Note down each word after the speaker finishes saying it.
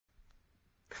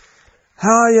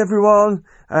Hi everyone,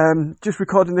 just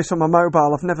recording this on my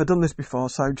mobile. I've never done this before,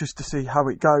 so just to see how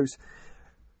it goes.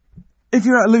 If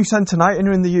you're at a loose end tonight and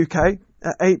you're in the UK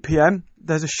at 8 PM,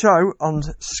 there's a show on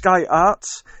Sky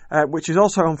Arts, which is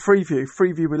also on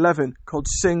Freeview 11, called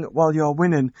Sing While You're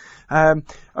Winning. A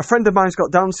friend of mine's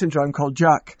got Down syndrome called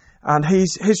Jack, and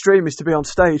his dream is to be on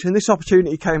stage, and this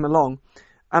opportunity came along,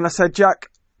 and I said, Jack,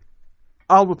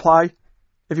 I'll reply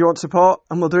if you want support,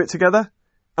 and we'll do it together,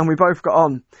 and we both got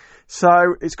on.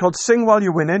 So it's called Sing While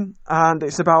You're Winning, and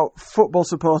it's about football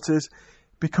supporters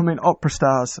becoming opera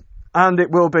stars. And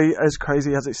it will be as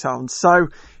crazy as it sounds. So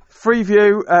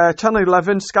Freeview, Channel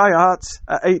 11, Sky Arts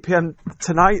at 8 PM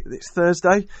tonight. It's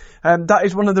Thursday. That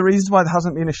is one of the reasons why there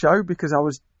hasn't been a show, because I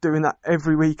was doing that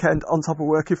every weekend on top of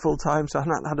working full time, so I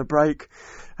haven't had a break.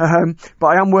 But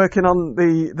I am working on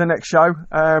the next show,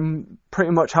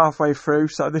 pretty much halfway through,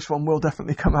 so this one will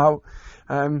definitely come out.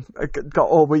 I got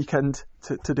all weekend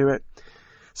to do it.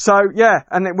 So yeah,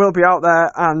 and it will be out there,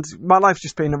 and my life's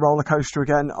just been a roller coaster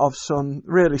again of some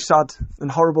really sad and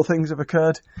horrible things have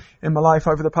occurred in my life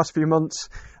over the past few months,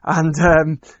 and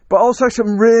but also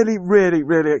some really, really,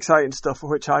 really exciting stuff,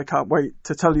 which I can't wait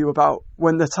to tell you about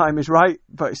when the time is right,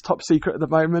 but it's top secret at the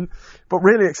moment, but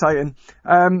really exciting.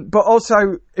 But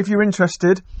also, if you're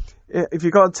interested, if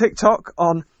you go on TikTok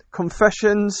on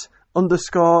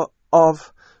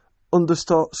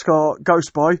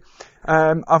confessions_of_Ghostboy,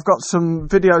 I've got some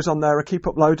videos on there. I keep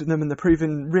uploading them, and they're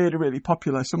proving really, really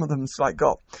popular. Some of them's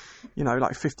got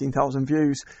 15,000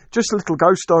 views. Just little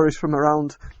ghost stories from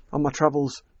around on my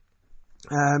travels.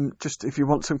 Just if you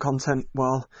want some content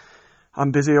while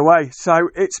I'm busy away. So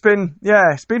it's been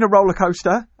a roller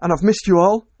coaster, and I've missed you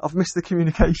all. I've missed the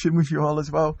communication with you all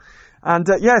as well. And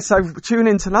so tune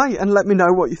in tonight and let me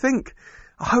know what you think.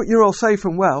 I hope you're all safe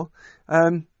and well.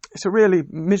 It's a really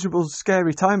miserable,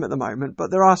 scary time at the moment, but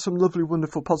there are some lovely,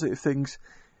 wonderful, positive things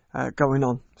going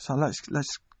on. So let's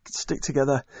stick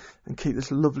together and keep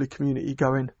this lovely community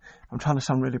going. I'm trying to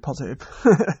sound really positive.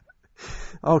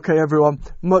 Okay, everyone.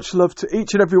 Much love to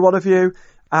each and every one of you,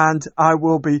 and I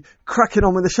will be cracking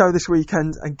on with the show this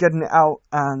weekend and getting it out.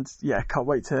 And can't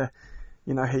wait to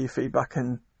hear your feedback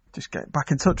and just get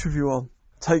back in touch with you all.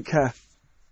 Take care.